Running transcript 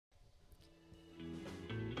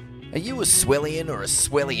Are you a Swellian or a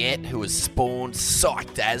Swelliette who has spawned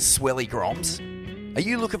psyched as Swelly Groms? Are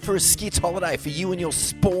you looking for a skits holiday for you and your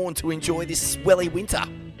spawn to enjoy this swelly winter?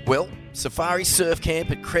 Well, Safari Surf Camp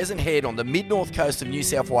at Crescent Head on the mid-north coast of New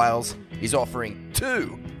South Wales is offering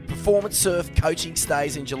 2 performance surf coaching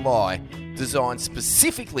stays in July designed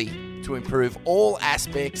specifically to improve all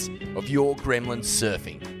aspects of your gremlin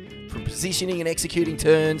surfing, from positioning and executing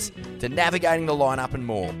turns to navigating the lineup and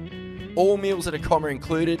more. All meals at a comma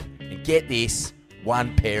included, and get this,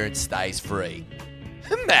 1 parent stays free.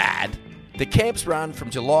 Mad! The camps run from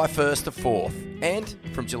July 1st to 4th and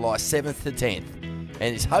from July 7th to 10th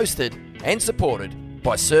and is hosted and supported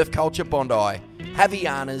by Surf Culture Bondi,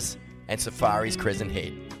 Havianas and Safaris Crescent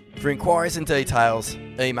Head. For inquiries and details,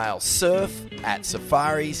 email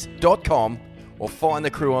surf@safaris.com or find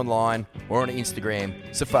the crew online or on Instagram,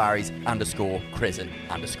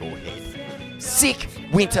 safaris_crescent_head. Sick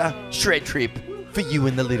winter shred trip for you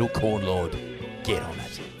and the little corn lord. Get on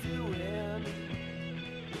it.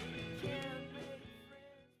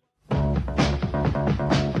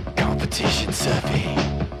 Competition surfing.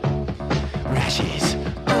 Rashes.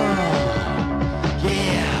 Oh,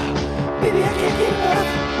 yeah. Baby, I can't get enough.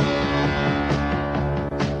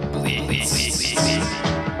 Blitz.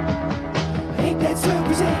 Hey, that surf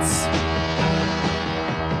presents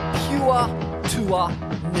Pure Tour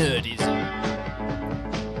Nerdism.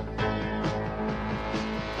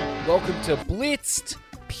 Welcome to Blitzed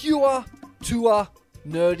Pure Tour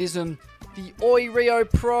Nerdism. The Oi Rio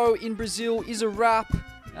Pro in Brazil is a wrap.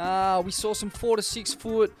 We saw some 4 to 6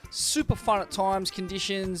 foot, super fun at times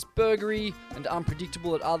conditions, burgery and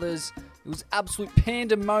unpredictable at others. It was absolute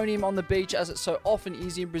pandemonium on the beach, as it so often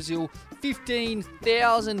is in Brazil.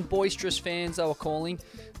 15,000 boisterous fans, they were calling,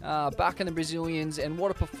 backing the Brazilians, and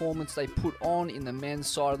what a performance they put on in the men's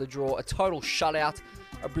side of the draw. A total shutout,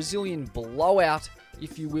 a Brazilian blowout,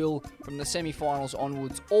 if you will, from the semi-finals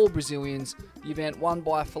onwards. All Brazilians. The event won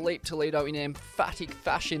by Filipe Toledo in emphatic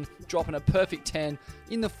fashion, dropping a perfect 10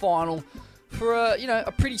 in the final for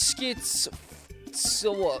a pretty skits.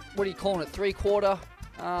 So what are you calling it? 3/4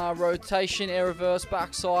 rotation, air reverse,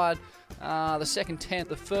 backside. The second 10th,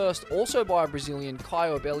 the first, also by a Brazilian,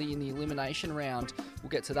 Caio Abelli in the elimination round. We'll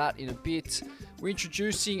get to that in a bit. We're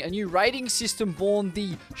introducing a new rating system born,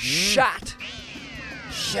 the SHAT.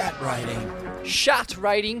 Shat rating. SHAT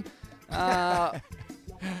rating,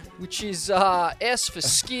 which is S for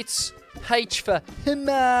skits, H for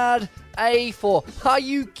hamad, A for are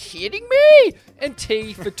you kidding me, and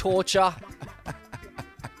T for torture.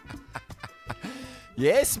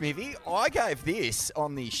 Yes, Smithy, I gave this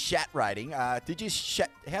on the shat rating. Did you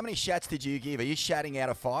how many shats did you give? Are you shatting out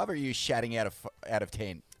of 5 or are you shatting out of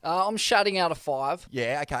 10? I'm shatting out of 5.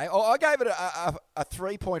 Yeah, okay. I gave it a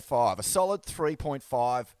 3.5, a solid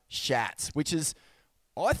 3.5 shats, which is,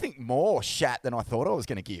 I think, more shat than I thought I was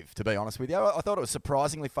going to give, to be honest with you. I thought it was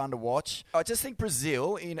surprisingly fun to watch. I just think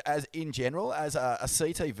Brazil, in general, as a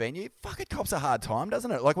CT venue, it cops a hard time, doesn't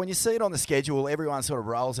it? Like, when you see it on the schedule, everyone sort of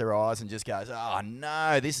rolls their eyes and just goes, oh,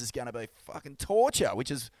 no, this is going to be fucking torture, which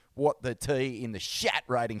is what the T in the shat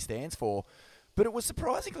rating stands for. But it was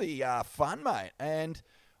surprisingly fun, mate, and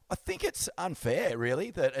I think it's unfair, really,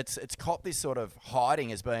 that it's copped this sort of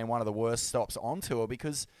hiding as being one of the worst stops on tour,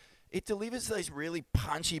 because it delivers these really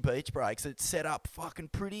punchy beach breaks that set up fucking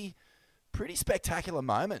pretty spectacular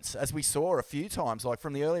moments, as we saw a few times, like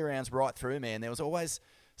from the early rounds right through, man. There was always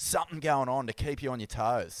something going on to keep you on your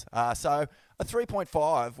toes. So a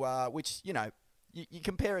 3.5, which, you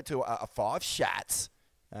compare it to a 5 shats.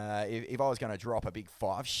 If I was going to drop a big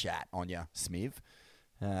 5 shat on you, Smiv,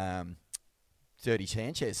 Dirty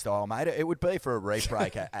Sanchez style, mate, it would be for a reef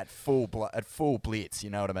breaker at full blitz, you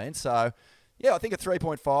know what I mean? So, yeah, I think a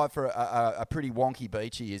 3.5 for a pretty wonky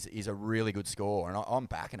beachy is a really good score, and I'm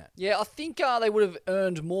backing it. Yeah, I think they would have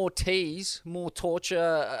earned more T's, more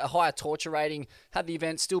torture, a higher torture rating, had the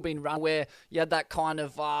event still been run where you had that kind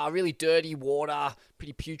of really dirty water,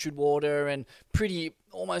 pretty putrid water, and pretty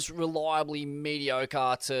almost reliably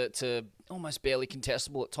mediocre to almost barely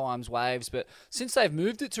contestable at times waves. But since they've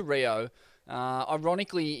moved it to Rio,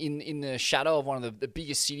 ironically, in the shadow of one of the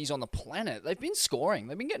biggest cities on the planet, they've been scoring.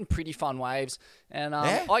 They've been getting pretty fun waves, and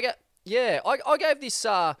I gave this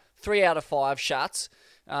 3 out of 5 shots,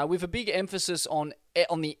 with a big emphasis on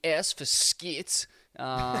the S for skits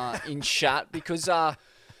in shat, because I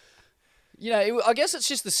guess it's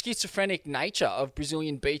just the schizophrenic nature of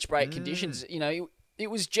Brazilian beach break conditions. It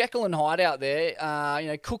was Jekyll and Hyde out there,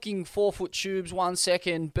 cooking 4-foot tubes 1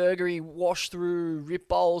 second, burgery wash through, rip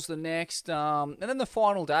bowls the next, and then the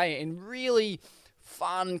final day in really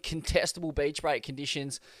fun, contestable beach break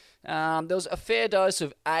conditions. There was a fair dose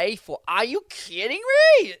of A for "Are you kidding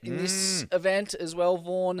me?" in this event as well,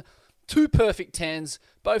 Vaughan. 2 perfect 10s,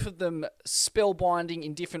 both of them spellbinding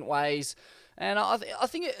in different ways. And I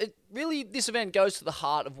think it really, this event goes to the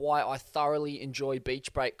heart of why I thoroughly enjoy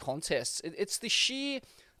beach break contests. It's the sheer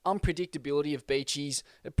unpredictability of beachies.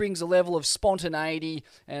 It brings a level of spontaneity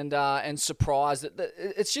and surprise that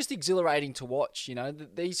it's just exhilarating to watch. You know,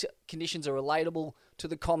 these conditions are relatable to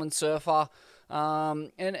the common surfer.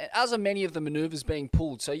 And as are many of the maneuvers being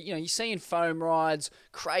pulled. So, you know, you're seeing foam rides,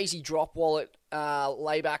 crazy drop wallet,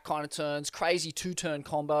 layback kind of turns, crazy 2-turn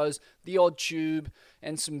combos, the odd tube,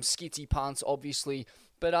 and some skitsy punts, obviously.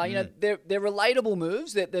 But, you know, they're relatable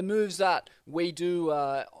moves. They're moves that we do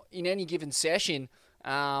in any given session,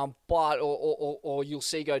 or you'll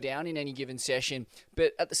see go down in any given session.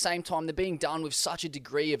 But at the same time, they're being done with such a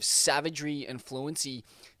degree of savagery and fluency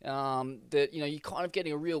that, you know, you're kind of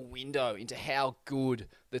getting a real window into how good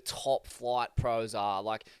the top flight pros are.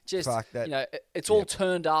 Like, just, you know, it's all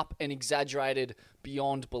turned up and exaggerated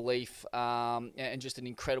beyond belief, and just an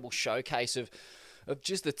incredible showcase of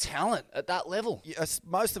just the talent at that level.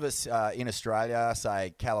 Most of us in Australia,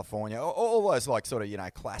 say California, all those like sort of, you know,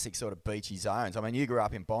 classic sort of beachy zones. I mean, you grew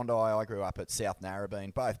up in Bondi, I grew up at South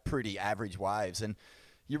Narrabeen, both pretty average waves. And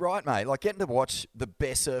you're right, mate, like getting to watch the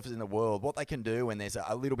best surfers in the world, what they can do when there's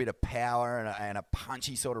a little bit of power and a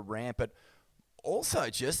punchy sort of ramp, but also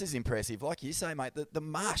just as impressive, like you say, mate, the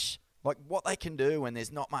mush, like what they can do when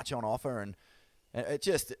there's not much on offer. And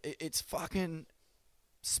it's fucking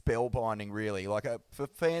spellbinding, really. Like for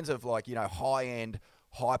fans of, like, you know, high-end,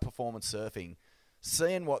 high-performance surfing,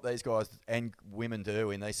 seeing what these guys and women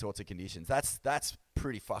do in these sorts of conditions, that's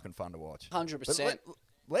pretty fucking fun to watch. 100%.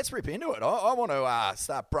 Let's rip into it. I want to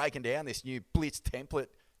start breaking down this new Blitz template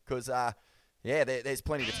because, there's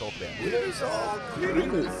plenty to talk about. Winners are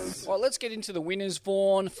criticals. All right, let's get into the winners,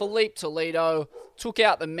 Vaughan. Filipe Toledo took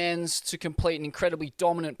out the men's to complete an incredibly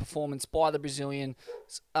dominant performance by the Brazilian.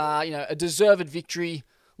 A deserved victory.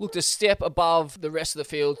 Looked a step above the rest of the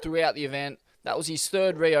field throughout the event. That was his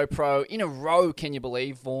 3rd Rio Pro in a row, can you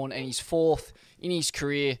believe, Vaughan, and his 4th in his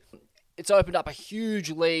career. It's opened up a huge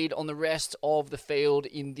lead on the rest of the field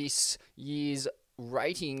in this year's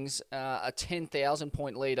ratings, a 10,000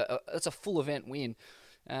 point lead. That's a full event win.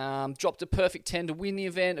 Dropped a perfect 10 to win the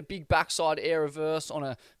event, a big backside air reverse on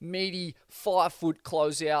a meaty 5-foot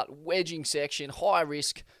closeout, wedging section, high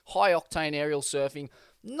risk, high octane aerial surfing.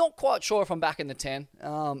 Not quite sure if I'm back in the 10.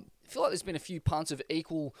 I feel like there's been a few punts of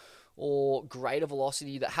equal or greater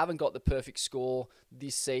velocity that haven't got the perfect score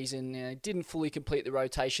this season. Didn't fully complete the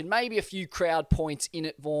rotation. Maybe a few crowd points in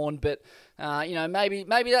it, Vaughan, but maybe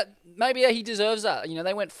he deserves that. You know,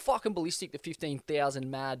 they went fucking ballistic, the 15,000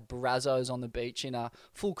 mad Brazos on the beach, and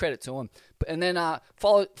full credit to him. And then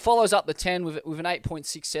follows up the 10 with an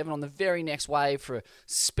 8.67 on the very next wave for a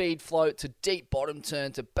speed float to deep bottom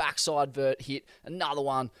turn to backside vert hit, another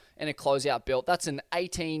one, and a closeout belt. That's an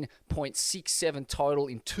 18.67 total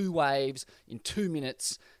in 2 waves in 2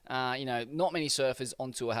 minutes. Not many surfers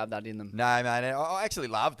on tour have that in them. No, man. I actually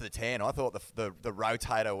loved the 10. I thought the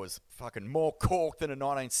rotator was fucking more corked than a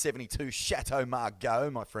 1972 Chateau Margaux,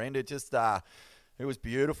 my friend. It just... It was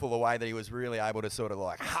beautiful the way that he was really able to sort of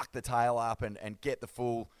like huck the tail up and get the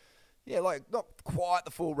full, not quite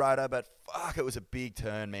the full rotor, but fuck, it was a big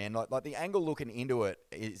turn, man. Like the angle looking into it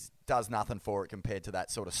does nothing for it compared to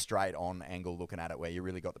that sort of straight on angle looking at it where you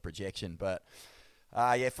really got the projection. But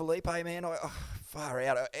Filipe, man, far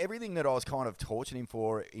out. Everything that I was kind of torching him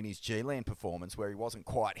for in his G-Land performance where he wasn't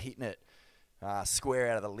quite hitting it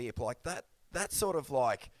square out of the lip, like that sort of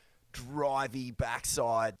like drivey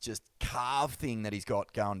backside just carve thing that he's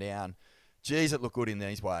got going down. Geez, it looked good in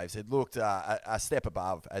these waves. It looked a step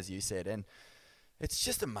above, as you said, and it's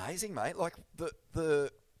just amazing, mate. Like the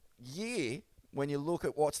year, when you look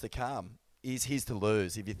at what's to come, is his to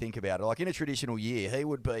lose if you think about it. Like in a traditional year, he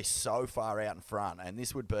would be so far out in front, and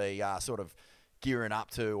this would be sort of gearing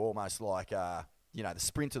up to almost like the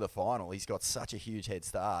sprint to the final. He's got such a huge head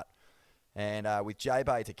start, and with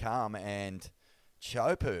J-Bay to come and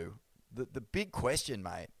Chopu, the big question,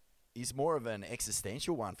 mate, is more of an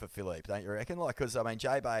existential one for Filipe, don't you reckon? Like, because, I mean,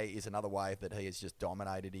 J-Bay is another wave that he has just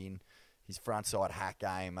dominated in. His frontside hack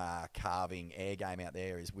game, carving, air game out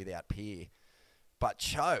there is without peer. But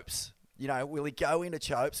Chopes, will he go into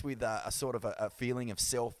Chopes with a sort of a feeling of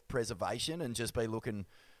self-preservation and just be looking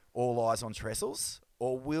all eyes on trestles?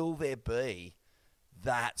 Or will there be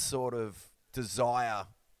that sort of desire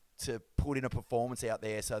to put in a performance out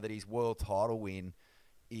there so that his world title win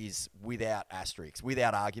is without asterisks,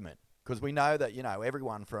 without argument? Because we know that,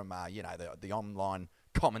 everyone from, the online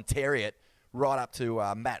commentariat right up to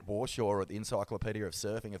Matt Warshaw at the Encyclopedia of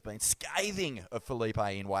Surfing have been scathing of Felipe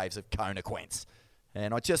in waves of Konaquense.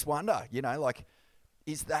 And I just wonder,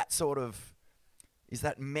 is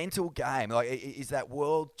that mental game, like, is that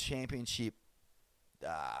world championship,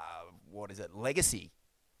 legacy?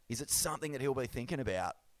 Is it something that he'll be thinking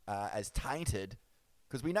about as tainted?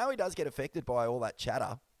 Because we know he does get affected by all that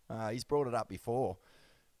chatter. He's brought it up before.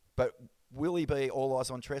 But will he be all eyes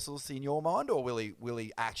on Trestles in your mind, or will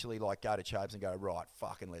he actually go to Chopes and go, right,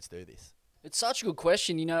 fucking let's do this? It's such a good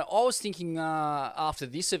question. I was thinking after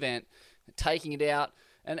this event, taking it out,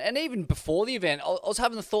 and even before the event, I was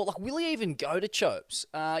having the thought, will he even go to Chopes?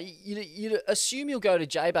 You'd assume he'll go to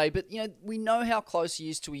J-Bay, but we know how close he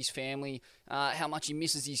is to his family, how much he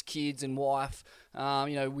misses his kids and wife.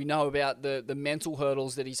 We know about the mental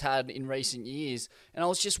hurdles that he's had in recent years, and I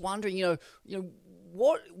was just wondering,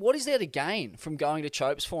 what is there to gain from going to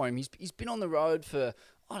Chopes for him? He's been on the road for,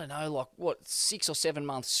 6 or 7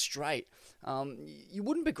 months straight. You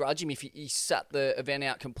wouldn't begrudge him if he sat the event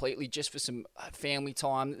out completely just for some family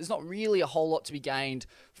time. There's not really a whole lot to be gained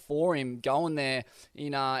for him going there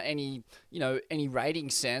in any rating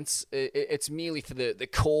sense. It's merely for the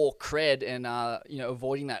core cred and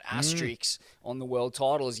avoiding that asterisk on the world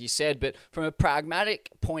title, as you said. But from a pragmatic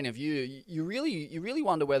point of view, you really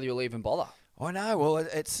wonder whether you'll even bother. I know. Well,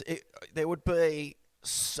 there would be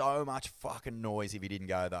so much fucking noise if he didn't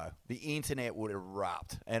go, though. The internet would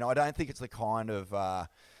erupt, and I don't think it's the kind of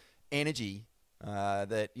energy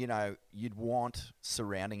that you'd want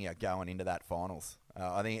surrounding you going into that finals.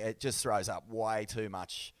 I think it just throws up way too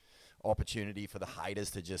much opportunity for the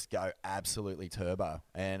haters to just go absolutely turbo.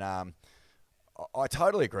 And I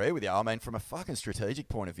totally agree with you. I mean, from a fucking strategic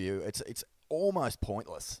point of view, it's almost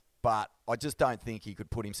pointless. But I just don't think he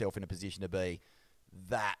could put himself in a position to be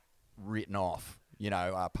that written off,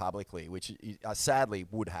 publicly, which sadly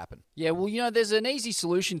would happen. Yeah, well, there's an easy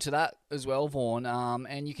solution to that as well, Vaughn,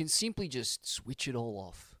 and you can simply just switch it all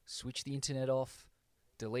off. Switch the internet off,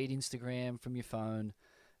 delete Instagram from your phone,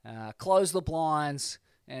 close the blinds,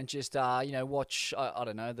 and just, watch, I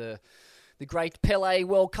don't know, the great Pele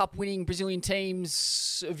World Cup winning Brazilian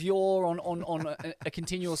teams of yore on a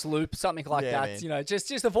continuous loop, something like that. Man.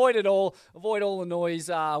 Just avoid it all. Avoid all the noise.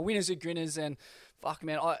 Winners are grinners, and fuck,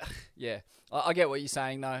 man. I get what you're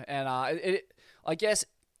saying though, and I guess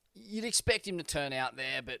you'd expect him to turn out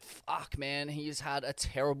there, but fuck, man, he has had a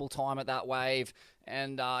terrible time at that wave,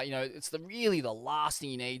 and it's really the last thing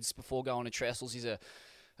he needs before going to Trestles is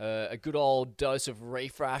a good old dose of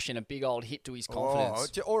refresh and a big old hit to his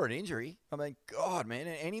confidence. Or an injury. I mean, God, man,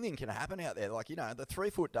 anything can happen out there. The 3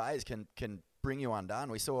 foot days can bring you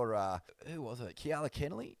undone. We saw, who was it? Kiala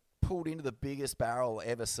Kennelly pulled into the biggest barrel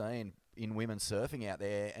ever seen in women's surfing out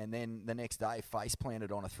there, and then the next day face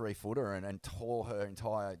planted on a 3-footer and tore her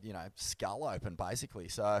entire, skull open, basically.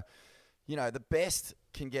 So, the best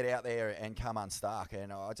can get out there and come unstuck.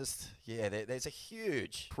 And there's a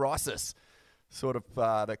huge crisis sort of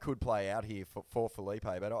that could play out here for Felipe,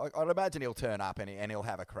 but I'd imagine he'll turn up and he'll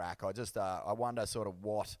have a crack. I wonder sort of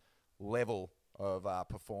what level of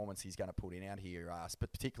performance he's going to put in out here,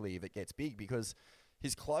 but particularly if it gets big, because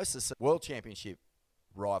his closest world championship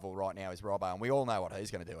rival right now is Robbo, and we all know what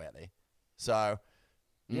he's going to do out there. So,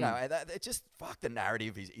 it just, the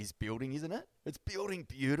narrative is building, isn't it? It's building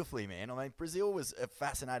beautifully, man. I mean, Brazil was a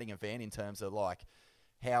fascinating event in terms of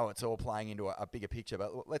how it's all playing into a bigger picture.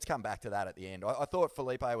 But let's come back to that at the end. I thought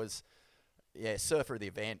Felipe was, surfer of the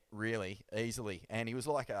event, really, easily. And he was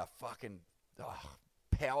like a fucking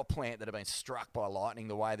power plant that had been struck by lightning,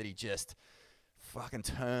 the way that he just fucking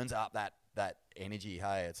turns up that energy.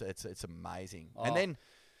 Hey, it's amazing. Oh. And then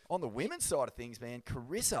on the women's side of things, man,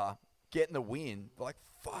 Carissa getting the win.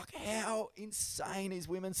 How insane is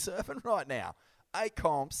women's surfing right now? 8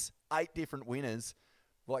 comps, 8 different winners.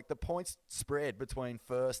 The points spread between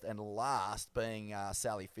first and last being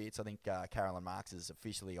Sally Fitz. I think Carolyn Marks is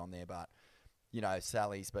officially on there, but,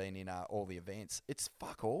 Sally's been in all the events. It's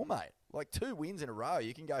fuck all, mate. 2 wins in a row,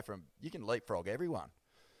 you can leapfrog everyone.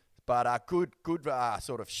 But good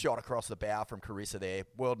sort of shot across the bow from Carissa there.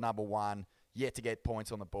 World number 1, yet to get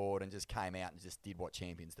points on the board, and just came out and just did what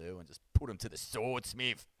champions do and just put them to the sword,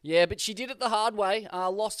 Smith. Yeah, but she did it the hard way.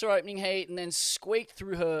 Lost her opening heat and then squeaked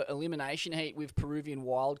through her elimination heat with Peruvian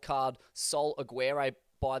wildcard Sol Aguirre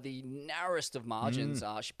by the narrowest of margins.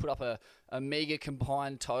 She put up a meager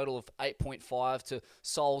combined total of 8.5 to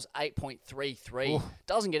Sol's 8.33. Ooh.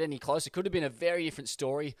 Doesn't get any closer. Could have been a very different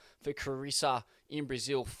story for Carissa in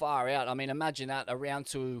Brazil. Far out. I mean, imagine that, a round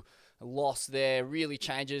 2 loss there really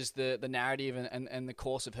changes the narrative and the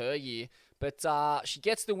course of her year. But she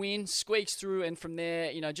gets the win, squeaks through, and from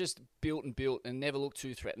there, just built and never looked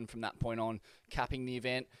too threatened from that point on, capping the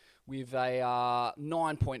event with a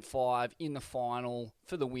 9.5 in the final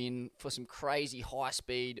for the win for some crazy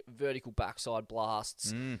high-speed vertical backside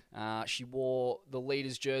blasts. She wore the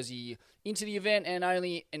leader's jersey into the event and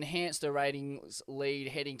only enhanced her ratings lead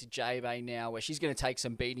heading to J-Bay now, where she's going to take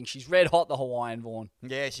some beating. She's red hot, the Hawaiian, Vaughan.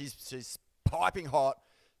 Yeah, she's piping hot,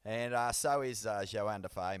 and so is Joanne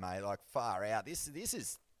Defay, mate. Like, far out. This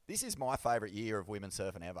is my favourite year of women's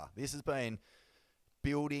surfing ever. This has been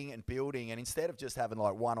building, and instead of just having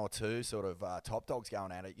like one or two sort of top dogs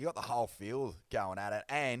going at it, you got the whole field going at it,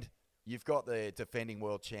 and you've got the defending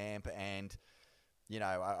world champ and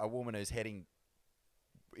a woman who's heading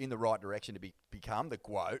in the right direction to become the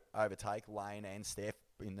GWOAT, overtake Lane and Steph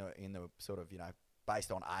in the sort of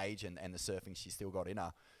based on age and the surfing she's still got in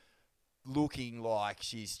her, looking like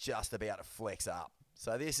she's just about to flex up.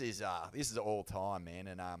 So this is all time, man,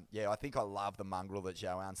 and I think I love the mongrel that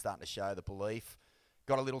Joanne's starting to show, the belief.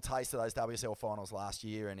 Got a little taste of those WSL finals last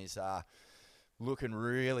year and is looking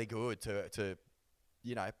really good to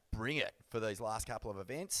bring it for these last couple of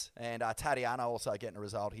events. And Tatiana also getting a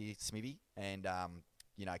result here, Smithy, and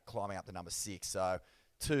climbing up to number 6. So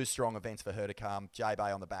 2 strong events for her to come.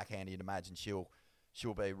 J-Bay on the backhand, you'd imagine she'll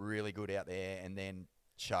be really good out there. And then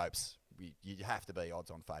Chopes, you have to be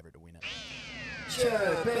odds-on favourite to win it.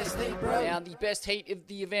 Best heat, bro. Now, the best heat of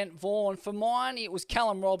the event, Vaughan. For mine, it was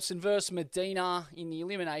Callum Robson versus Medina in the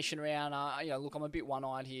elimination round. Look, I'm a bit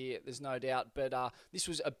one-eyed here, there's no doubt, but this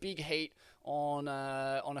was a big heat on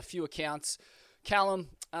a few accounts. Callum,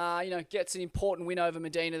 gets an important win over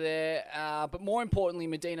Medina there, but more importantly,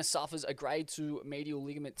 Medina suffers a grade 2 medial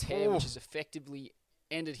ligament tear, which has effectively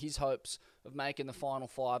ended his hopes of making the final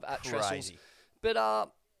 5 at Trestles.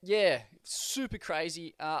 But super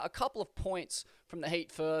crazy. A couple of points from the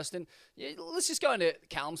heat first. And let's just go into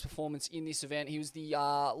Callum's performance in this event. He was the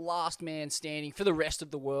last man standing for the rest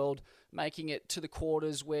of the world, making it to the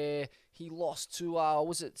quarters where he lost to,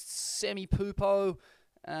 Semi Pupo?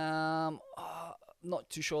 Not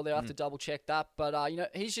too sure there. I have to double check that. But,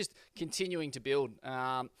 he's just continuing to build.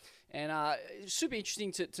 Super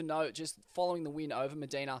interesting to note, just following the win over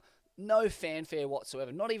Medina, no fanfare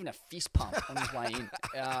whatsoever, not even a fist pump on his way in.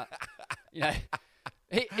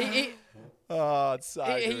 It's so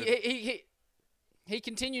good. He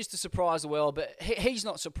continues to surprise the world, but he's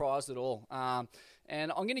not surprised at all.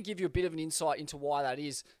 And I'm going to give you a bit of an insight into why that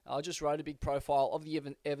is. I just wrote a big profile of the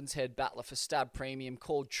Evans Head battler for Stab Premium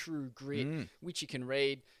called True Grit, which you can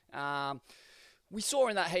read. We saw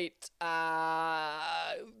in that heat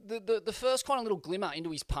the first kind of little glimmer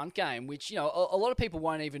into his punt game, which, a lot of people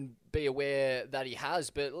won't even be aware that he has.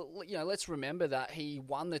 But, let's remember that he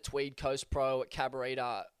won the Tweed Coast Pro at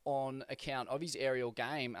Cabarita on account of his aerial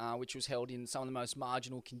game, which was held in some of the most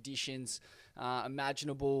marginal conditions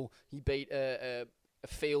imaginable. He beat a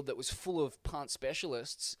field that was full of punt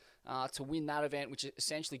specialists to win that event, which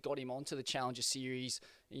essentially got him onto the Challenger Series.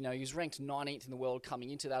 He was ranked 19th in the world coming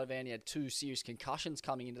into that event. He had 2 serious concussions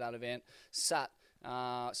coming into that event.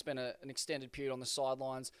 Spent an extended period on the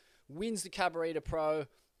sidelines. Wins the Cabarita Pro,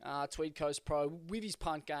 Tweed Coast Pro with his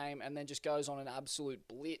punt game, and then just goes on an absolute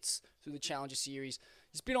blitz through the Challenger Series.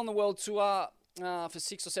 He's been on the World Tour for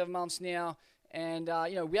 6 or 7 months now, and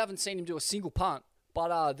we haven't seen him do a single punt.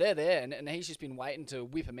 But they're there, and he's just been waiting to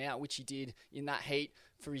whip him out, which he did in that heat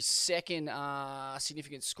for his second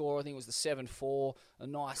significant score. I think it was the 7-4, a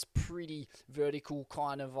nice, pretty vertical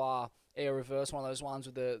kind of air reverse, one of those ones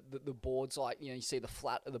with the boards, like, you see the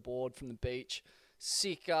flat of the board from the beach.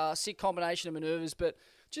 Sick combination of manoeuvres, but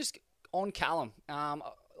just on Callum, I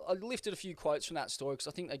lifted a few quotes from that story because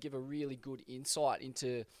I think they give a really good insight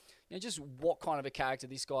into just what kind of a character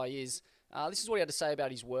this guy is. This is what he had to say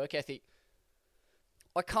about his work ethic.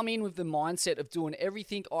 I come in with the mindset of doing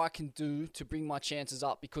everything I can do to bring my chances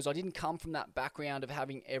up because I didn't come from that background of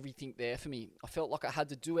having everything there for me. I felt like I had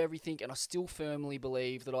to do everything, and I still firmly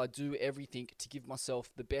believe that I do everything to give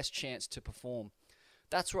myself the best chance to perform.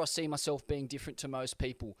 That's where I see myself being different to most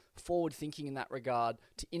people, forward thinking in that regard,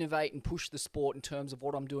 to innovate and push the sport in terms of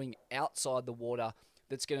what I'm doing outside the water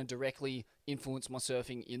that's going to directly influence my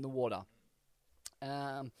surfing in the water.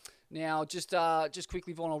 Now, just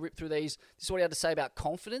quickly, Vaughn, I'll rip through these. This is what he had to say about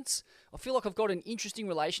confidence. I feel like I've got an interesting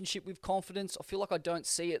relationship with confidence. I feel like I don't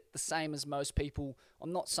see it the same as most people.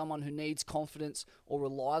 I'm not someone who needs confidence or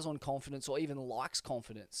relies on confidence or even likes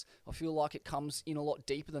confidence. I feel like it comes in a lot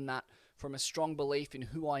deeper than that, from a strong belief in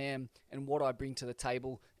who I am and what I bring to the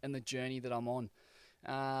table and the journey that I'm on.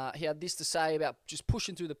 He had this to say about just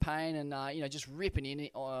pushing through the pain and just ripping in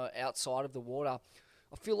outside of the water.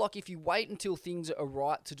 I feel like if you wait until things are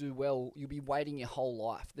right to do well, you'll be waiting your whole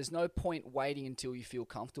life. There's no point waiting until you feel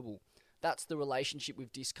comfortable. That's the relationship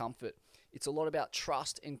with discomfort. It's a lot about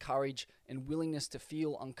trust and courage and willingness to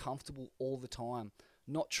feel uncomfortable all the time.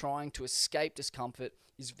 Not trying to escape discomfort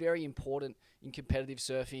is very important in competitive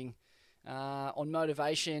surfing. On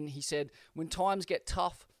motivation, he said, when times get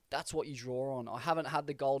tough, that's what you draw on. I haven't had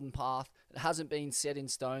the golden path. It hasn't been set in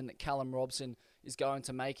stone that Callum Robson is going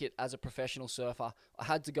to make it as a professional surfer. I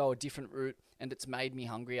had to go a different route, and it's made me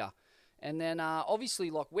hungrier. And then,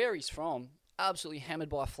 obviously, like where he's from, absolutely hammered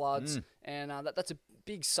by floods, and that's a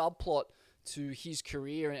big subplot to his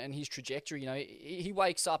career and his trajectory. You know, he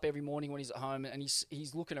wakes up every morning when he's at home, and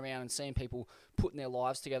he's looking around and seeing people putting their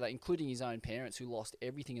lives together, including his own parents who lost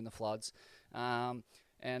everything in the floods.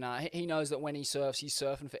 And he knows that when he surfs, he's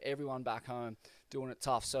surfing for everyone back home, doing it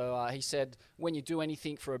tough. So he said, when you do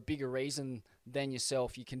anything for a bigger reason than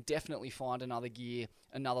yourself, you can definitely find another gear,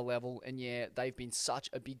 another level. And yeah, they've been such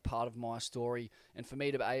a big part of my story. And for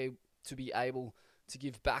me to be able to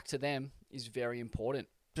give back to them is very important.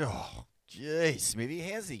 Oh, geez, Smithy,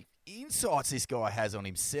 how's the insights this guy has on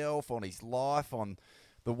himself, on his life, on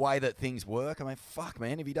the way that things work? I mean, fuck,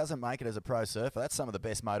 man, if he doesn't make it as a pro surfer, that's some of the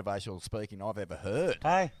best motivational speaking I've ever heard.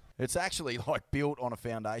 Hey. It's actually like built on a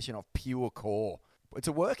foundation of pure core. It's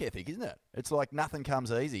a work ethic, isn't it? It's like nothing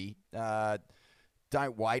comes easy.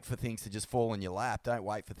 Don't wait for things to just fall in your lap. Don't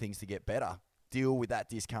wait for things to get better. Deal with that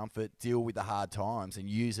discomfort, deal with the hard times, and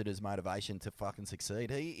use it as motivation to fucking succeed.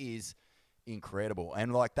 He is incredible.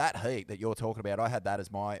 And like that heat that you're talking about, I had that as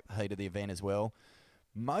my heat of the event as well.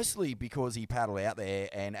 Mostly because he paddled out there,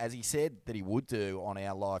 and as he said that he would do on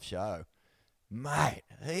our live show, mate,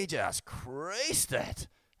 he just creased it.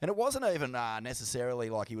 And it wasn't even necessarily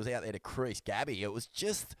like he was out there to crease Gabby. It was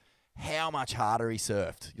just how much harder he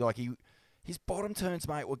surfed. Like his bottom turns,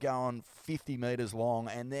 mate, were going 50 metres long,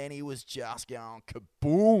 and then he was just going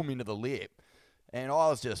kaboom into the lip. And I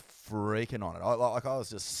was just freaking on it. I was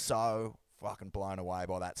just so fucking blown away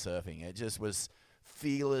by that surfing. It just was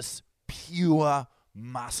fearless, pure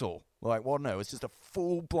muscle. Like, wasn't it? It was just a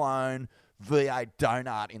full-blown V8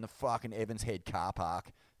 donut in the fucking Evans Head car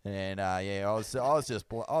park. And, I was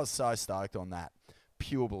so stoked on that.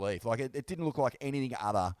 Pure belief. Like, it didn't look like anything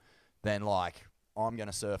other than, like, I'm going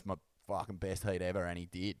to surf my fucking best heat ever, and he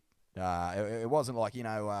did. It wasn't like,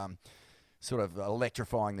 sort of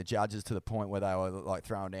electrifying the judges to the point where they were, like,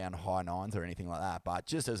 throwing down high nines or anything like that. But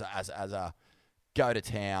just as a go to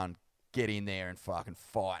town, get in there and fucking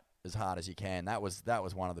fight as hard as you can. That was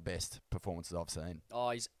one of the best performances I've seen.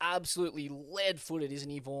 Oh, he's absolutely lead-footed, isn't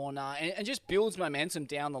he, Vaughn? And just builds momentum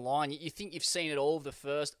down the line. You think you've seen it all of the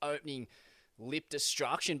first opening lip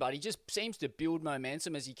destruction, but he just seems to build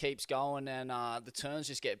momentum as he keeps going, and the turns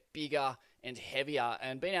just get bigger and heavier.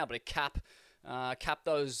 And being able to cap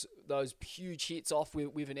those huge hits off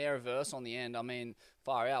with an air reverse on the end, I mean,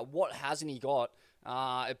 far out. What hasn't he got?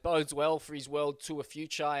 It bodes well for his World Tour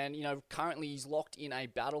future, and currently he's locked in a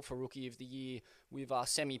battle for Rookie of the Year with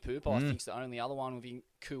Semi Pupa. I think it's the only other one with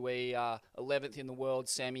Kui, 11th in the world.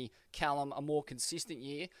 Semi, Callum, a more consistent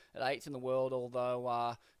year at 8th in the world. Although,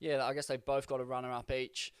 I guess they both got a runner-up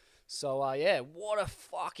each. So, what a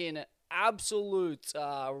fucking absolute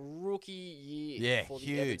rookie year. Yeah, for the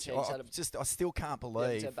huge. I still can't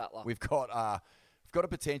believe we've got a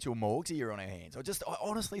potential Morgs here on our hands. I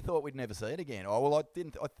honestly thought we'd never see it again. I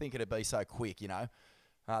think it'd be so quick,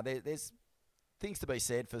 There's things to be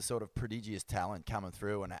said for sort of prodigious talent coming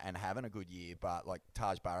through and having a good year. But like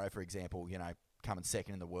Taj Burrow, for example, coming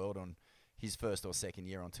second in the world on his first or second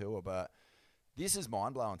year on tour. But this is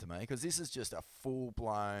mind-blowing to me because this is just a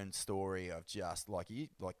full-blown story of just like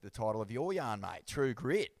the title of your yarn, mate, true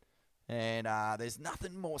grit. And there's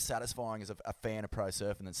nothing more satisfying as a fan of pro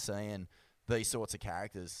surfing than seeing these sorts of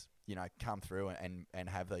characters, come through and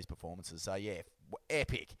have these performances. So, yeah,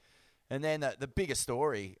 epic. And then the biggest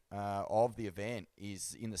story of the event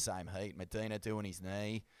is in the same heat. Medina doing his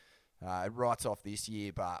knee. It writes off this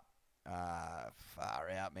year, but far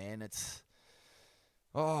out, man. It's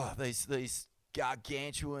these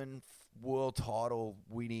gargantuan world title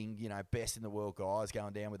winning, best in the world guys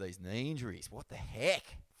going down with these knee injuries. What the heck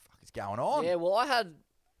is going on? Yeah, well,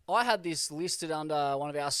 I had this listed under one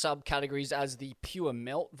of our subcategories as the pure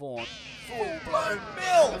melt, Vaughn. Full-blown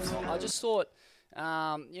melt! I just thought,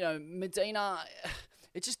 Medina,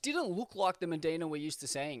 it just didn't look like the Medina we're used to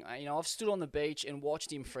seeing. I've stood on the beach and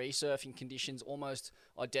watched him free surf in conditions almost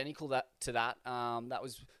identical to that. That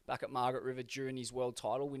was back at Margaret River during his world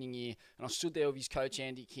title winning year. And I stood there with his coach,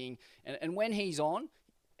 Andy King. And when he's on,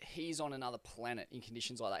 he's on another planet in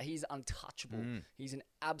conditions like that. He's untouchable. He's an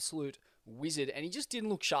absolute wizard, and he just didn't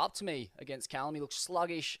look sharp to me against Callum. He looked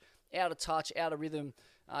sluggish, out of touch, out of rhythm.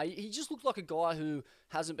 He just looked like a guy who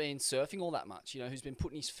hasn't been surfing all that much, who's been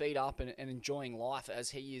putting his feet up and enjoying life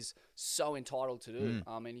as he is so entitled to do.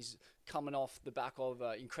 And he's coming off the back of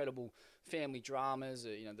incredible family dramas,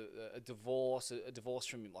 a divorce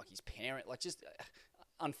from like his parent, like just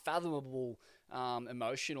unfathomable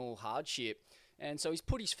emotional hardship. And so he's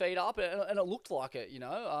put his feet up, and it looked like it,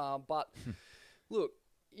 But look,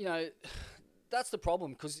 that's the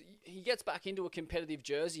problem, because he gets back into a competitive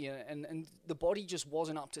jersey and the body just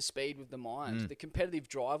wasn't up to speed with the mind. The competitive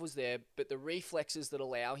drive was there, but the reflexes that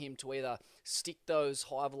allow him to either stick those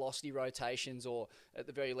high velocity rotations or at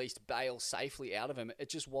the very least bail safely out of him, it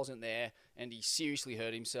just wasn't there, and he seriously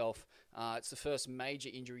hurt himself. It's the first major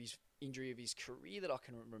injury of his career that I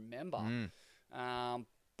can remember.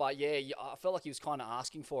 But yeah, I felt like he was kind of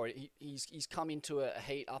asking for it. He's come into a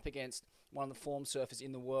heat up against one of the form surfers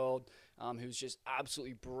in the world, who's just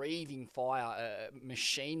absolutely breathing fire,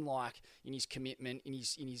 machine-like in his commitment, in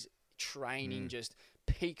his training, just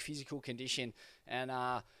peak physical condition. And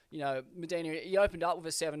Medina, he opened up with a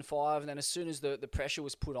 7.5, and then as soon as the pressure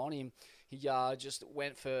was put on him, he just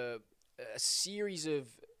went for a series of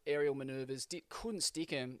aerial maneuvers, couldn't stick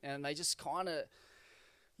him, and they just kind of,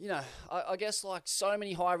 I guess like so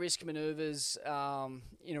many high-risk maneuvers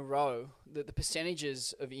in a row, the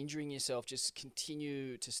percentages of injuring yourself just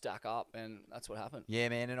continue to stack up, and that's what happened. Yeah,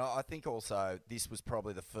 man, and I think also this was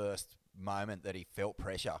probably the first moment that he felt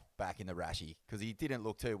pressure back in the Rashi, because he didn't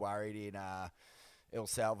look too worried in El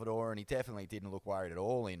Salvador, and he definitely didn't look worried at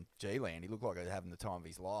all in G-Land. He looked like he was having the time of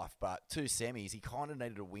his life. But 2 semis, he kind of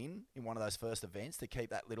needed a win in one of those first events to keep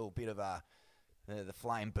that little bit of the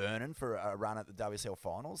flame burning for a run at the WSL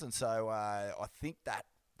finals. And so I think that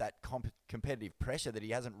competitive pressure that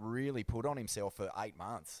he hasn't really put on himself for 8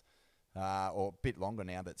 months, or a bit longer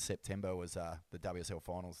now that September was the WSL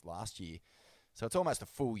finals last year. So it's almost a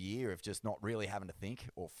full year of just not really having to think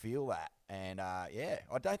or feel that. And I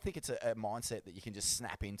don't think it's a mindset that you can just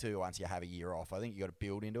snap into once you have a year off. I think you got to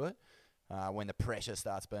build into it when the pressure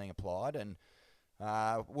starts being applied. And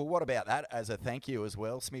well, what about that as a thank you as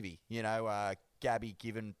well, Smithy? Gabby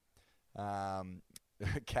giving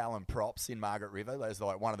Callum props in Margaret River. There's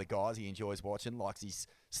like one of the guys he enjoys watching, likes his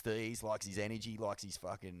steez, likes his energy, likes his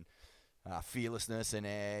fucking fearlessness,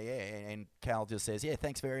 and Cal just says, yeah,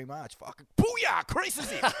 thanks very much. Fucking booyah,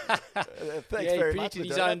 creases it. Thanks very much. He predicted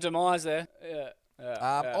his own demise there.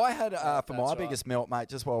 I had, for my biggest melt, mate,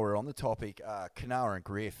 just while we're on the topic, Kanoa and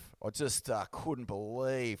Griff. I just couldn't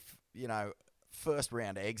believe, first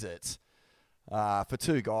round exits for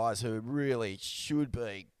 2 guys who really should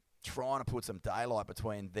be trying to put some daylight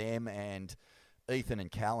between them and Ethan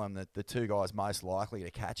and Callum, the 2 guys most likely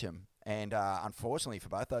to catch him. And unfortunately for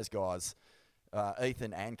both those guys,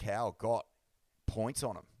 Ethan and Cal got points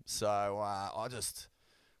on them. So I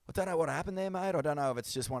don't know what happened there, mate. I don't know if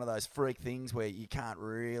it's just one of those freak things where you can't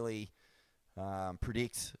really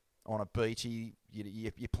predict on a beach.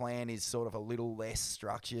 Your plan is sort of a little less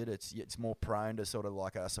structured. It's more prone to sort of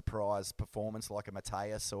like a surprise performance like a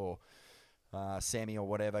Mateus or Sammy or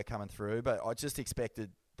whatever coming through. But I just expected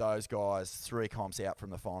those guys 3 comps out from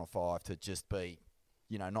the final 5 to just be,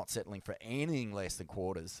 not settling for anything less than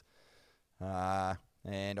quarters.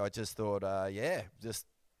 And I just thought, just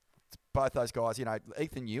both those guys,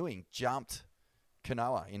 Ethan Ewing jumped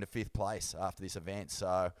Kanoa into 5th place after this event.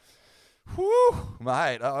 So, whew,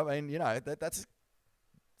 mate, I mean, that's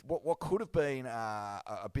what could have been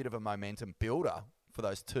a bit of a momentum builder for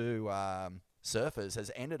those 2 surfers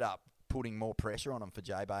has ended up putting more pressure on them for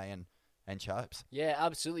J-Bay and Chopes. Yeah,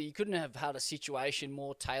 absolutely. You couldn't have had a situation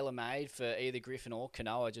more tailor-made for either Griffin or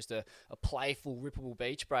Kanoa, just a playful, rippable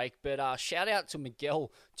beach break. But shout out to Miguel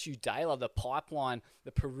Tudela,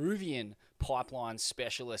 the Peruvian pipeline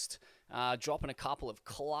specialist, dropping a couple of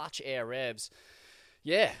clutch air revs.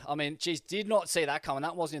 Yeah, I mean, geez, did not see that coming.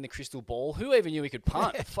 That wasn't in the crystal ball. Who even knew he could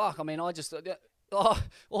punt? Fuck, I mean, I just... all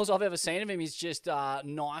I've ever seen of him is just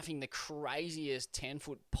knifing the craziest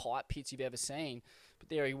 10-foot pipe pits you've ever seen. But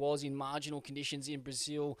there he was in marginal conditions in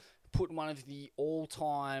Brazil, putting one of the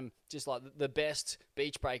all-time, just like the best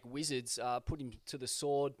beach break wizards, put him to the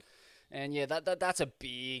sword. And yeah, that's a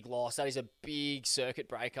big loss. That is a big circuit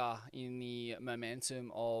breaker in the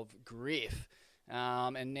momentum of Griff.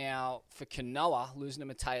 And now for Kanoa, losing to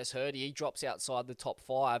Mateus Hurdy, he drops outside the top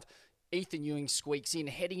 5. Ethan Ewing squeaks in,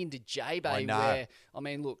 heading into J-Bay, where, I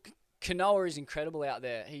mean, look, Kanoa is incredible out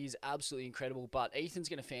there. He's absolutely incredible. But Ethan's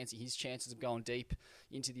going to fancy his chances of going deep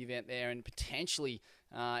into the event there and potentially,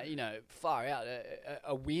 far out.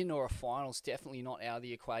 A win or a final is definitely not out of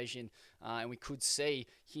the equation. And we could see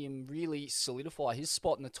him really solidify his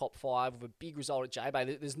spot in the top 5 with a big result at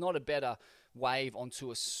J-Bay. There's not a better wave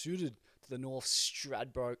onto a suited to the North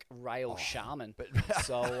Stradbroke Rail Shaman.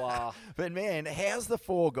 But man, how's the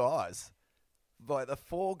 4 guys? Like the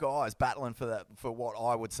 4 guys battling for what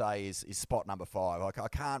I would say is spot number 5. Like I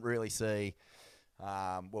can't really see,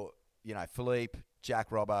 Philippe, Jack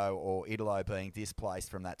Robbo, or Italo being displaced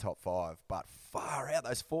from that top 5. But far out,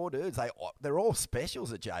 those 4 dudes, they're all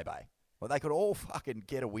specials at J-Bay. Well, they could all fucking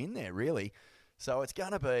get a win there, really. So it's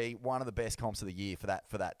going to be one of the best comps of the year for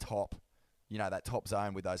that top, that top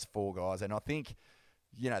zone with those 4 guys. And I think,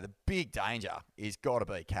 the big danger is got to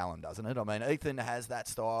be Callum, doesn't it? I mean, Ethan has that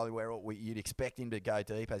style where you'd expect him to go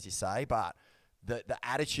deep, as you say, but the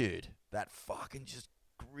attitude, that fucking just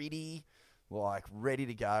gritty, like ready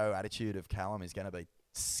to go attitude of Callum is going to be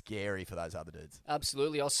scary for those other dudes.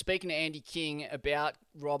 Absolutely. I was speaking to Andy King about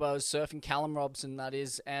Robbo's surfing, Callum Robson, that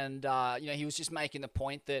is, and he was just making the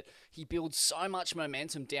point that he builds so much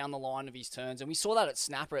momentum down the line of his turns, and we saw that at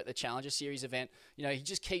Snapper at the Challenger Series event. He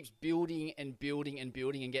just keeps building and building and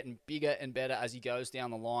building and getting bigger and better as he goes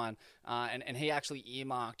down the line, and he actually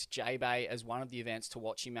earmarked J-Bay as one of the events to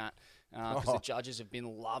watch him at. Because the judges have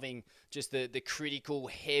been loving just the critical,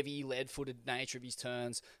 heavy, lead-footed nature of his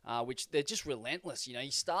turns, which they're just relentless.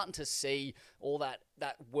 He's starting to see all that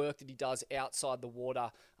work that he does outside the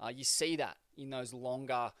water. You see that in those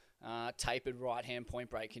longer, tapered right-hand point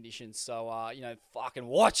break conditions. So, fucking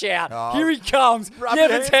watch out. Here he comes.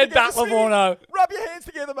 Nevin's head back, Livorno. Rub your hands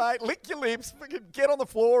together, mate. Lick your lips. Get on the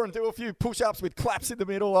floor and do a few push-ups with claps in the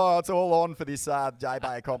middle. Oh, it's all on for this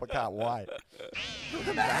J-Bay comp. I can't wait. Look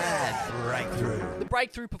at that breakthrough. The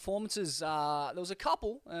breakthrough performances, there was a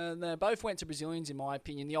couple, and they both went to Brazilians, in my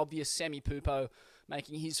opinion. The obvious Semi Pupo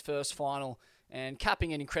making his first final and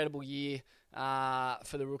capping an incredible year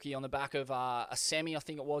for the rookie on the back of a semi, I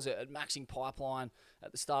think it was, at Maxing Pipeline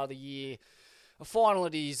at the start of the year. A final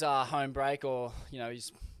at his home break, or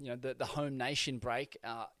the home nation break.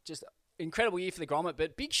 Just incredible year for the Grommet.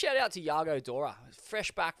 But big shout out to Iago Dora,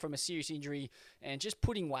 fresh back from a serious injury and just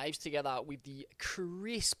putting waves together with the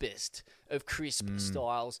crispest of crisp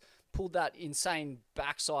styles. Pulled that insane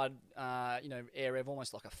backside, air rev,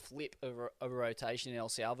 almost like a flip of a rotation in El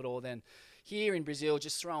Salvador. Then here in Brazil,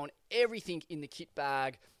 just throwing everything in the kit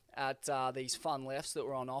bag at these fun lefts that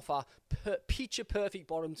were on offer. Picture-perfect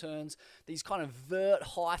bottom turns, these kind of vert,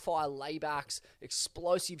 hi-fi laybacks,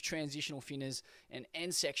 explosive transitional finners, and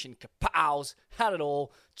end-section kapows. Had it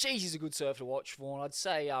all. Jeez, he's a good surfer to watch for, and I'd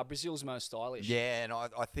say Brazil's most stylish. Yeah, and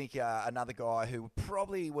I think another guy who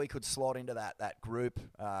probably we could slot into that group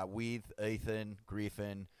with Ethan,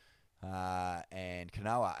 Griffin, and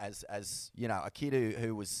Kanoa as a kid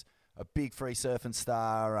who was a big free surfing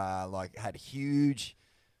star, had huge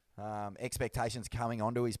expectations coming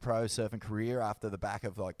onto his pro surfing career after the back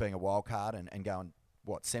of being a wild card and going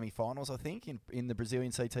semi-finals, I think, in the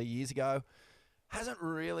Brazilian CT years ago. Hasn't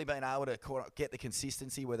really been able to get the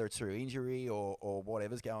consistency, whether it's through injury or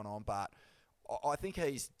whatever's going on, but I think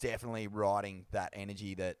he's definitely riding that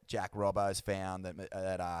energy that Jack Robbo's found,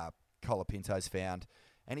 that Colapinto's found,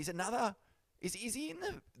 and he's another. Is he in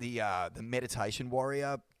the meditation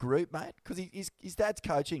warrior group, mate? Because his dad's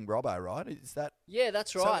coaching Robbo, right? Is that? Yeah,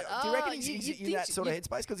 that's right. So, do you reckon he's in that sort of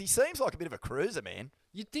headspace? Because he seems like a bit of a cruiser, man.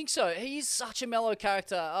 You'd think so. He's such a mellow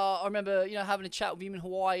character. I remember, having a chat with him in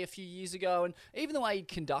Hawaii a few years ago, and even the way he'd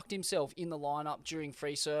conduct himself in the lineup during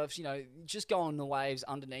free surfs, just going the waves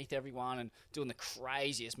underneath everyone and doing the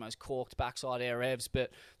craziest, most corked backside air revs,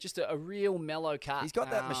 but just a real mellow cat. He's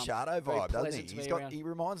got that Machado vibe, doesn't he? He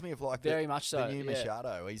reminds me of very much the new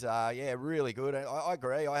Machado. He's really good. I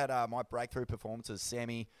agree. I had my breakthrough performances,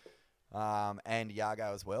 Semi, and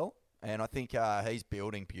Iago as well. And I think he's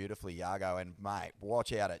building beautifully, Iago. And, mate,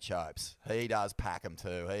 watch out at Chopes. He does pack them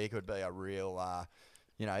too. He could be a real,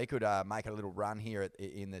 he could make a little run here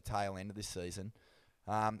in the tail end of this season.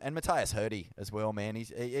 And Matthias Hurdy as well, man.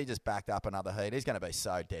 He just backed up another heat. He's going to be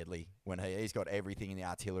so deadly when he's got everything in the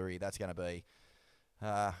artillery. That's going to be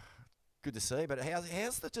good to see. But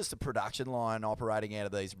how's just the production line operating out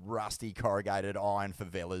of these rusty corrugated iron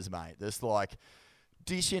favelas, mate? Just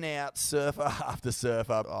dishing out surfer after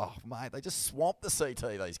surfer. Oh, mate, they just swamp the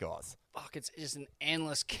CT, these guys. Fuck, it's just an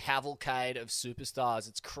endless cavalcade of superstars.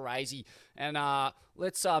 It's crazy. And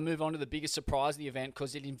let's move on to the biggest surprise of the event,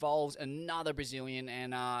 because it involves another Brazilian,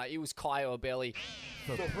 and it was Caio Abelli.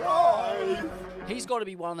 Surprise! He's got to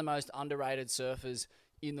be one of the most underrated surfers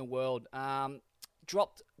in the world.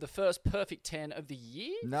 dropped the first perfect 10 of the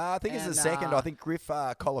year. No, I think it's the second. I think Griff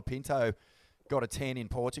Colapinto got a 10 in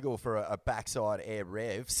Portugal for a backside air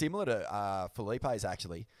rev, similar to Felipe's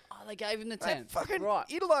actually. Oh, they gave him the 10. Fucking right.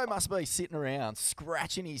 Italo must be sitting around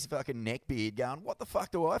scratching his fucking neck beard going, what the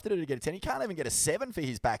fuck do I have to do to get a 10? He can't even get a 7 for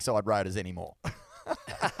his backside rotors anymore.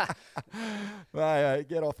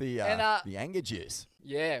 Get off the anger juice.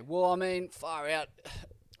 Yeah, well, I mean, far out.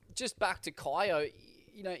 Just back to Caio.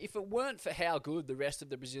 You know, if it weren't for how good the rest of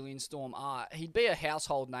the Brazilian Storm are, he'd be a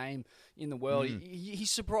household name in the world. He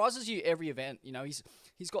surprises you every event. You know, he's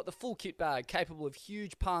got the full kit bag, capable of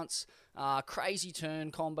huge punts, crazy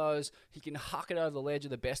turn combos. He can huck it over the ledge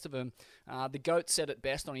of the best of them. The GOAT said it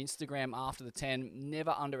best on Instagram after the 10,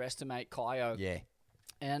 never underestimate Caio. Yeah.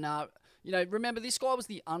 And, you know, remember, this guy was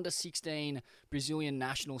the under-16 Brazilian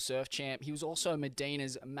national surf champ. He was also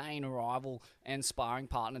Medina's main rival and sparring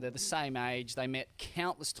partner. They're the same age. They met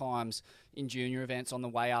countless times in junior events on the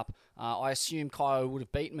way up. I assume Caio would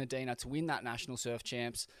have beaten Medina to win that national surf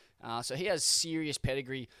champs. So he has serious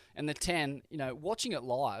pedigree. And the 10, you know, watching it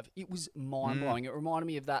live, it was mind-blowing. It reminded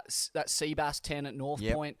me of that Seabass 10 at North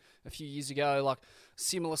Point a few years ago, like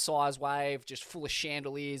similar size wave, just full of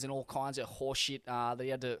chandeliers and all kinds of horse shit that he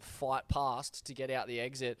had to fight past to get out the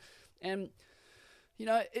exit. And, you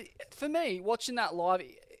know, for me, watching that live,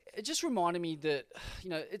 it just reminded me that, you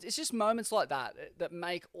know, it's just moments like that that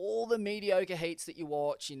make all the mediocre heats that you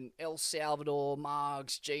watch in El Salvador,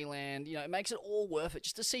 Margs, G-Land, you know, it makes it all worth it.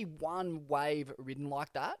 Just to see one wave ridden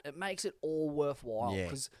like that, it makes it all worthwhile.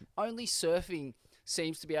 Because only surfing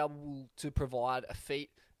seems to be able to provide a feat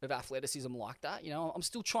of athleticism like that. You know, I'm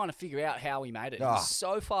still trying to figure out how he made it. He was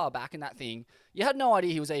so far back in that thing. You had no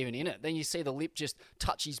idea he was even in it. Then you see the lip just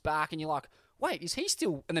touch his back and you're like, wait, is he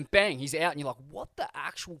still... And then bang, he's out and you're like, what the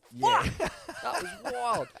actual fuck? That was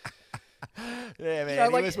wild. Yeah, man,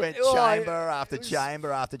 you know, he just went chamber after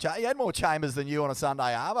chamber after chamber. He had more chambers than you on a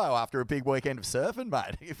Sunday Arvo after a big weekend of surfing,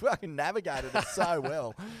 mate. He fucking navigated it so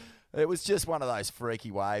well. It was just one of those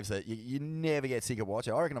freaky waves that you never get sick of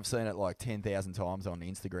watching. I reckon I've seen it like 10,000 times on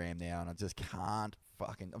Instagram now, and I just can't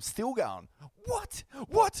fucking... I'm still going,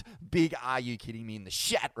 what? Big Are You Kidding Me in the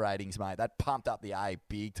Shat ratings, mate. That pumped up the A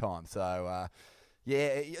big time. So, yeah,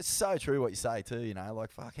 it's so true what you say too, you know.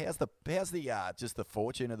 Like, fuck, how's the just the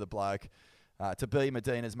fortune of the bloke to be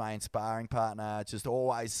Medina's main sparring partner, just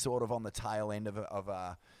always sort of on the tail end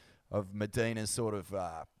of Medina's sort of,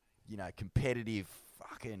 you know, competitive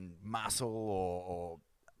fucking muscle or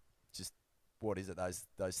just, what is it,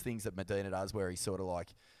 those things that Medina does where he's sort of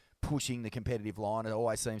like pushing the competitive line. It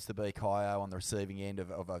always seems to be Caio on the receiving end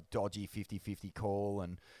of a dodgy 50-50 call.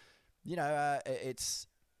 And, you know,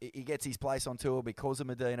 he gets his place on tour because of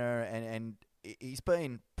Medina, and he's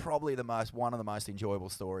been probably one of the most enjoyable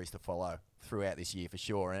stories to follow throughout this year for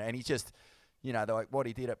sure. And he's just, you know, like what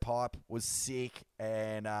he did at Pipe was sick,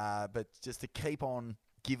 and but just to keep on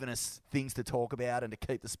giving us things to talk about and to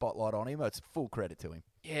keep the spotlight on him, it's full credit to him.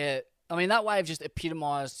 Yeah. I mean, that wave just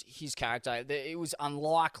epitomised his character. It was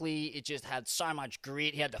unlikely. It just had so much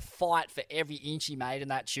grit. He had to fight for every inch he made in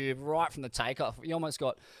that tube right from the takeoff. He almost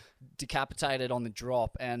got decapitated on the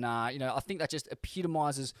drop. And, you know, I think that just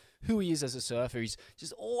epitomises who he is as a surfer. He's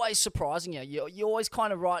just always surprising you. You always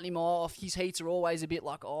kind of write him off. His heats are always a bit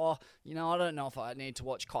like, oh, you know, I don't know if I need to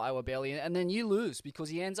watch Caio Belli. And then you lose because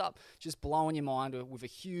he ends up just blowing your mind with a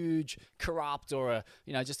huge corrupt or,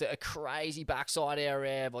 you know, just a crazy backside air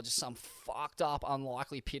rev or just some fucked up,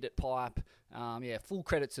 unlikely pit at Pipe. Yeah, full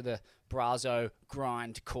credit to the Brazo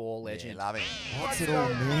grind core legend. Yeah, love it. What's it all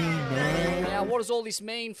mean, man? Now, what does all this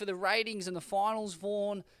mean for the ratings and the finals,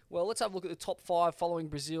 Vaughn? Well, let's have a look at the top 5 following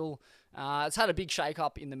Brazil. It's had a big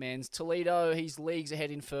shake-up in the men's. Toledo, he's leagues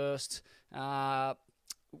ahead in first.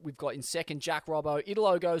 We've got in second Jack Robbo.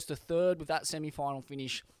 Italo goes to third with that semi-final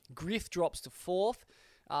finish. Griff drops to fourth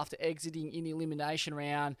after exiting in the elimination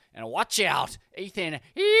round. And watch out, Ethan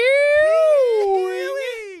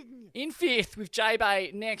in fifth with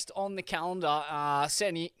J-Bay next on the calendar,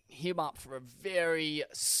 setting him up for a very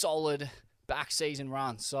solid back season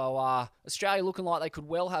run. So Australia looking like they could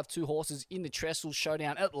well have 2 horses in the Trestle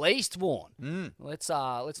showdown at least, Vaughan. Let's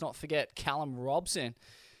not forget Callum Robson.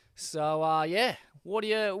 So yeah, what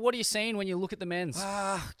are you seeing when you look at the men's?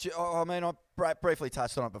 I mean, I briefly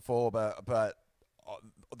touched on it before, but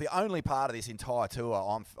the only part of this entire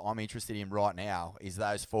tour I'm interested in right now is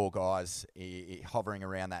those 4 guys hovering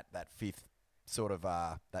around that fifth sort of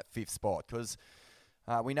that fifth spot, because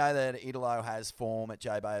we know that Italo has form at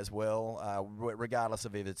J-Bay as well. Regardless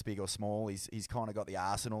of if it's big or small, he's kind of got the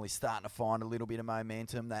arsenal. He's starting to find a little bit of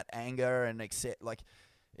momentum, that anger, and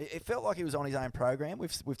it felt like he was on his own program.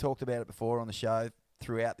 We've talked about it before on the show.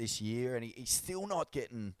 throughout this year, and he's still not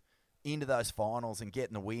getting into those finals and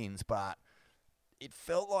getting the wins, but it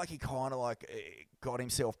felt like he kind of like got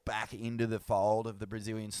himself back into the fold of the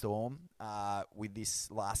Brazilian Storm with this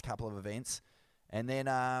last couple of events. And then,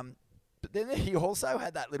 but then he also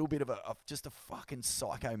had that little bit of just a fucking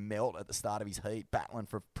psycho melt at the start of his heat, battling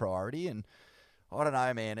for priority. And I don't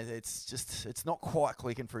know, man, it's not quite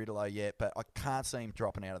clicking for Italo yet, but I can't see him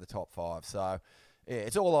dropping out of the top 5. So yeah,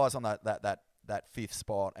 it's all eyes on that 5th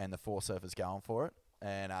spot and the 4 surfers going for it.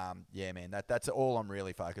 And, yeah, man, that's all I'm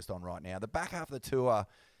really focused on right now. The back half of the tour,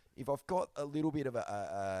 if I've got a little bit of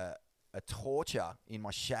a torture in my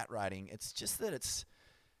Shat rating, it's just that it's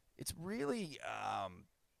really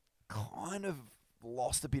kind of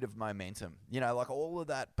lost a bit of momentum. You know, like all of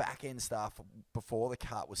that back-end stuff before the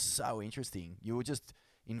cut was so interesting. You were just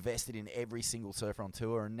invested in every single surfer on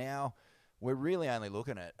tour, and now we're really only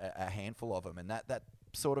looking at a handful of them, and that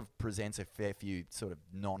sort of presents a fair few sort of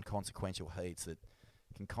non-consequential heats that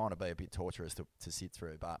can kind of be a bit torturous to sit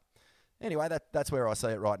through. But anyway, that's where I see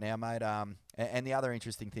it right now, mate. And the other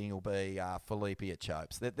interesting thing will be Felipe at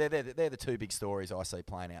Chopes. They're the 2 big stories I see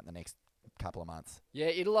playing out in the next couple of months. Yeah,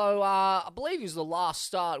 Italo, I believe he was the last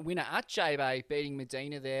start winner at J-Bay, beating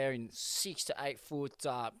Medina there in 6 to 8 foot,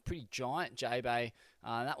 pretty giant J-Bay.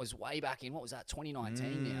 And that was way back in, what was that,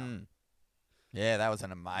 2019 now? Yeah, that was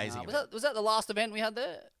an amazing event. Was that the last event we had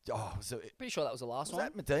there? Oh, pretty sure that was the last one. Was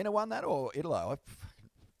that Medina won that or Italo? I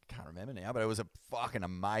can't remember now, but it was a fucking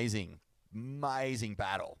amazing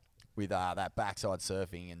battle with that backside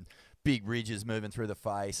surfing and big ridges moving through the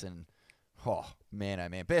face, and oh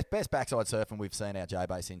man, best backside surfing we've seen our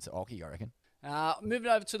J-Bay since Oki, I reckon.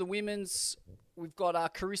 Moving over to the women's, we've got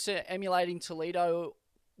Carissa emulating Toledo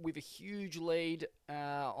with a huge lead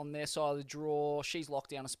on their side of the draw. She's locked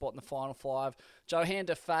down a spot in the final 5. Johanne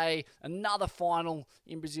Defay, another final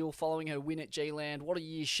in Brazil following her win at G-Land. What a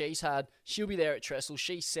year she's had. She'll be there at Trestle.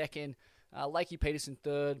 She's 2nd. Lakey Peterson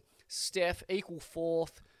 3rd. Steph, equal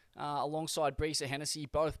 4th, alongside Brisa Hennessy.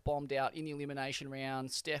 Both bombed out in the elimination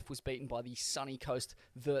round. Steph was beaten by the Sunny Coast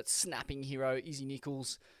vert snapping hero, Izzy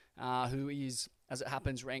Nichols, who is, as it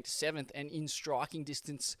happens, ranked 7th and in striking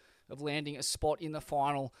distance of landing a spot in the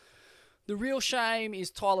final. The real shame is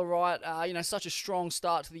Tyler Wright. Such a strong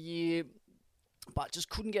start to the year, but just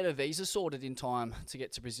couldn't get her visa sorted in time to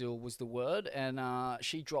get to Brazil was the word. And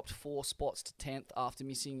she dropped 4 spots to 10th after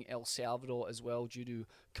missing El Salvador as well due to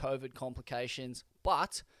COVID complications.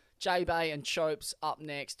 But J-Bay and Chopes up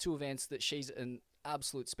next, 2 events that she's an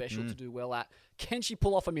absolute special to do well at. Can she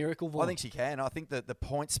pull off a miracle, Vaughan? I think she can. I think that the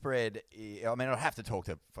point spread, I'd have to talk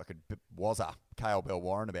to fucking Wazza, Cale Bell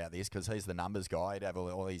Warren, about this because he's the numbers guy. He'd have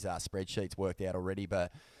all these spreadsheets worked out already.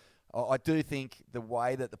 But I do think the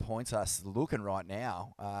way that the points are looking right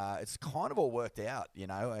now, it's kind of all worked out,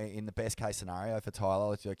 in the best case scenario for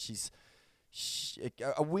Tyler. It's like she's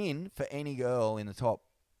a win for any girl in the top,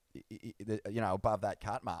 above that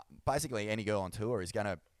cut mark. Basically, any girl on tour is going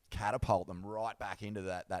to catapult them right back into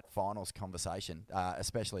that finals conversation,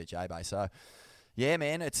 especially at J-Bay. So, yeah,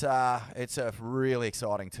 man, it's a really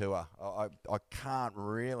exciting tour. I can't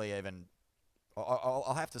really even.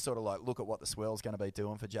 I'll have to sort of like look at what the swell's going to be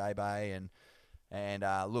doing for J-Bay and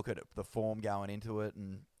look at the form going into it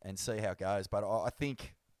and see how it goes. But I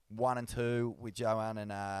think 1 and 2 with Joanne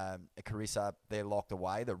and Carissa, they're locked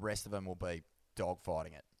away. The rest of them will be dogfighting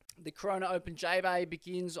it. The Corona Open J-Bay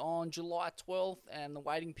begins on July 12th, and the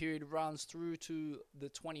waiting period runs through to the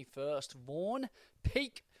 21st. Vaughan,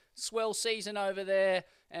 peak swell season over there,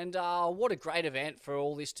 and what a great event for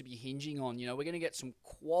all this to be hinging on. We're going to get some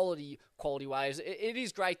quality waves. It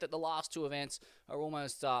is great that the last 2 events are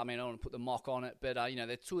almost, I don't want to put the mock on it, but,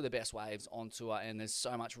 they're 2 of the best waves on tour, and there's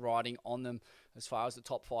so much riding on them as far as the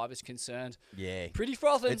top 5 is concerned. Yeah. Pretty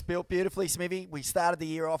frothing. It's built beautifully, Smithy. We started the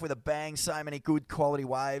year off with a bang, so many good quality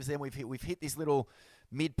waves. Then we've hit this little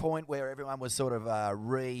midpoint where everyone was sort of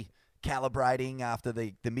recalibrating after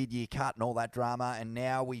the mid-year cut and all that drama, and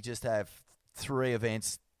now we just have 3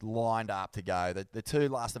 events lined up to go. The 2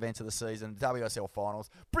 last events of the season, the WSL Finals.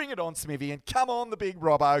 Bring it on, Smithy, and come on, the big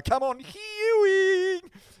Robbo. Come on, Hewing!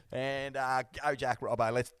 And go Jack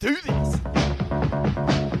Robbo. Let's do this!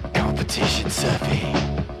 Competition surfing.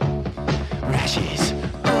 Rashes.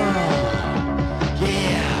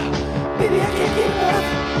 Yeah. Baby, I can't get enough.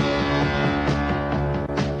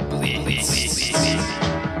 Blitz.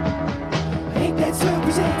 Hank Bledsoe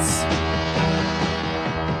presents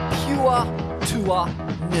Pure Tour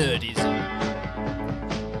Nerdism.